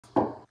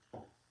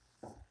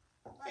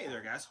Hey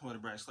there, guys. What a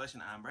Brad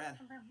Selection. I'm Brad.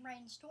 I'm from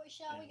Brandon's Toy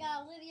Show. We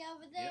got Lydia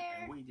over there.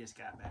 Yep, and we just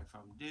got back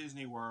from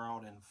Disney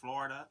World in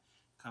Florida.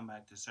 Come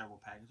back to several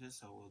packages,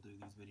 so we'll do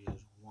these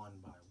videos one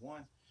by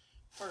one.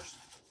 First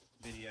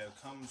video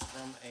comes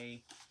from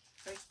a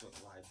Facebook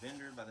Live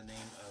vendor by the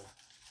name of,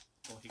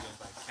 well, he goes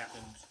by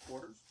Captain's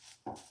Quarters.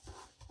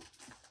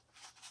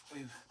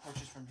 We've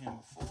purchased from him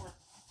before.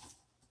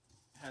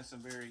 Has some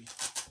very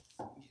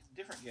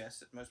different guests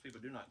that most people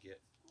do not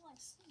get.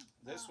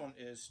 This one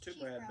is to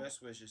Brad,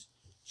 best wishes,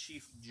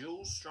 Chief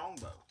Jules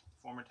Strongbow,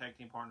 former tag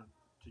team partner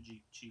to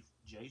Chief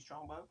Jay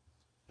Strongbow.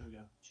 There we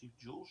go, Chief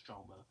Jules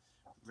Strongbow.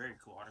 Very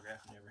cool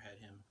autograph. Never had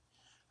him,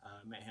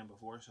 met him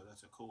before, so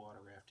that's a cool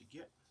autograph to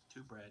get.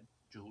 To Brad,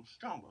 Jules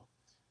Strongbow.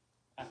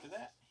 After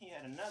that, he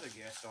had another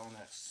guest on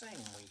that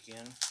same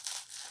weekend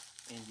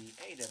in the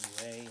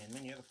AWA and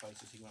many other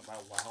places. He went by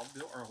Wild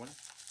Bill Irwin.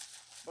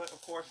 But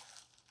of course,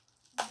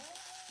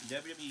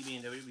 WWE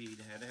being WWE,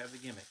 they had to have the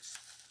gimmicks.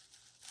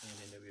 And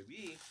in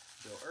WWE,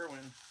 Bill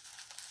Irwin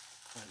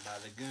went by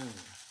the Goon.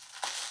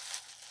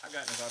 I've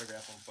gotten his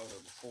autograph on photo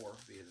before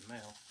via the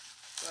mail,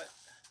 but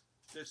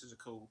this is a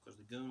cool because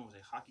the Goon was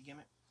a hockey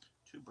gimmick.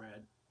 To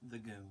Brad, the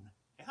Goon,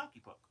 a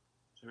hockey puck.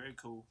 So very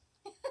cool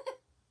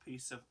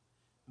piece of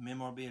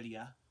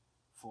memorabilia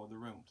for the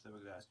room. So there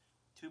we go, guys.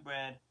 To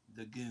Brad,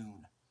 the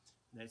Goon.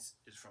 This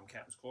is from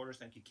Captain's Quarters.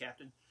 Thank you,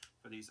 Captain,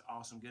 for these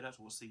awesome get-ups.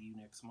 We'll see you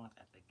next month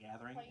at the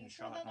gathering in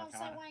Charlotte, North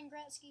Carolina. Wayne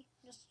Gretzky?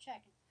 Just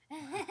checking.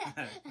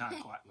 Not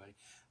quite, buddy.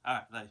 All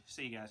right,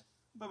 see you guys.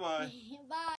 Bye-bye. Bye.